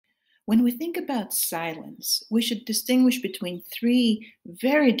When we think about silence, we should distinguish between three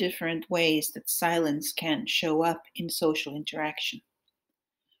very different ways that silence can show up in social interaction.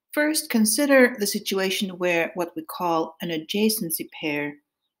 First, consider the situation where what we call an adjacency pair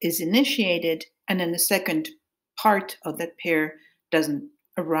is initiated, and then the second part of that pair doesn't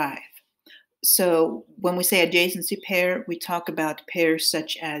arrive. So, when we say adjacency pair, we talk about pairs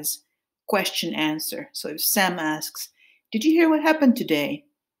such as question answer. So, if Sam asks, "Did you hear what happened today?"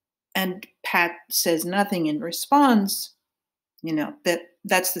 and Pat says nothing in response,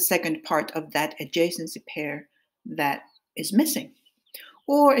 that's the second part of that adjacency pair that is missing.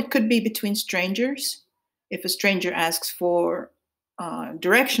 Or it could be between strangers. If a stranger asks for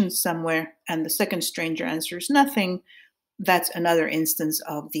directions somewhere and the second stranger answers nothing, that's another instance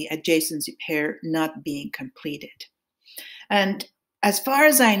of the adjacency pair not being completed. And as far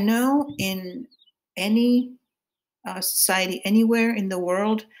as I know, in any society anywhere in the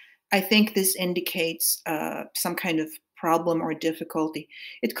world, I think this indicates some kind of problem or difficulty.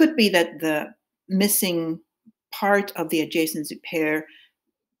 It could be that the missing part of the adjacency pair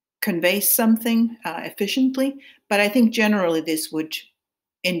conveys something efficiently, but I think generally this would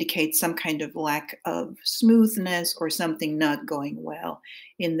indicate some kind of lack of smoothness or something not going well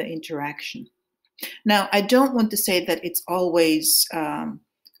in the interaction. Now, I don't want to say that it's always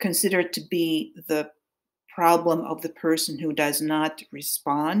considered to be the problem of the person who does not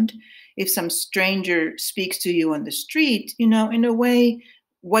respond. If some stranger speaks to you on the street, in a way,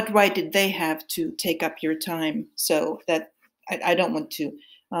 what right did they have to take up your time? So that I don't want to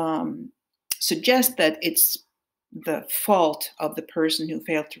suggest that it's the fault of the person who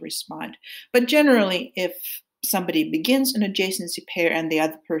failed to respond. But generally, if somebody begins an adjacency pair and the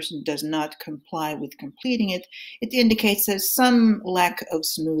other person does not comply with completing it, it indicates there's some lack of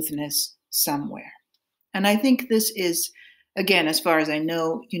smoothness somewhere. And I think this is, again, as far as I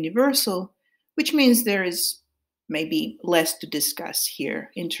know, universal, which means there is maybe less to discuss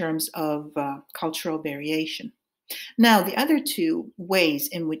here in terms of cultural variation. Now, the other two ways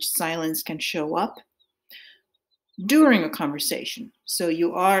in which silence can show up during a conversation. So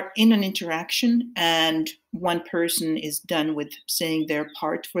you are in an interaction and one person is done with saying their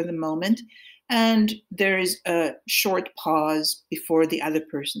part for the moment, and there is a short pause before the other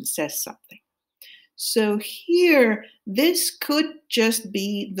person says something. So here, this could just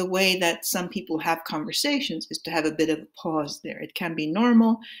be the way that some people have conversations, is to have a bit of a pause there. It can be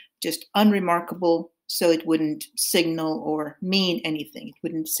normal, just unremarkable, so it wouldn't signal or mean anything. It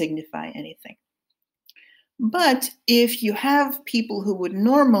wouldn't signify anything. But if you have people who would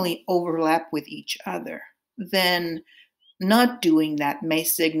normally overlap with each other, then not doing that may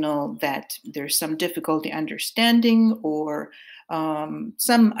signal that there's some difficulty understanding or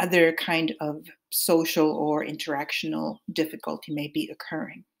some other kind of social or interactional difficulty may be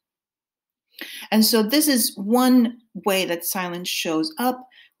occurring. And so this is one way that silence shows up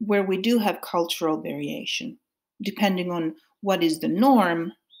where we do have cultural variation. Depending on what is the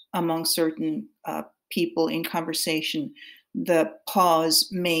norm among certain people in conversation, the pause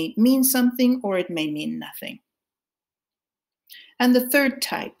may mean something or it may mean nothing. And the third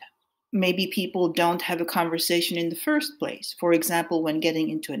type, maybe people don't have a conversation in the first place. For example, when getting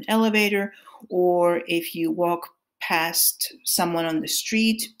into an elevator, or if you walk past someone on the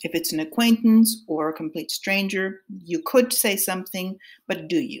street, if it's an acquaintance or a complete stranger, you could say something, but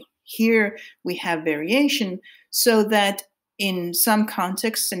do you? Here we have variation so that in some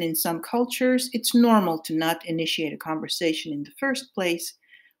contexts and in some cultures, it's normal to not initiate a conversation in the first place.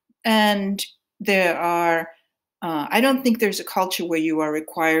 And there are I don't think there's a culture where you are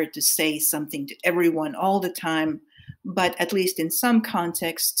required to say something to everyone all the time, but at least in some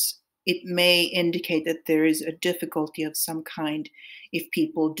contexts, it may indicate that there is a difficulty of some kind if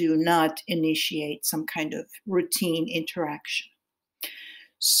people do not initiate some kind of routine interaction.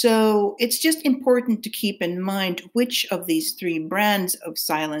 So it's just important to keep in mind which of these three brands of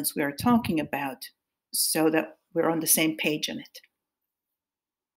silence we are talking about so that we're on the same page on it.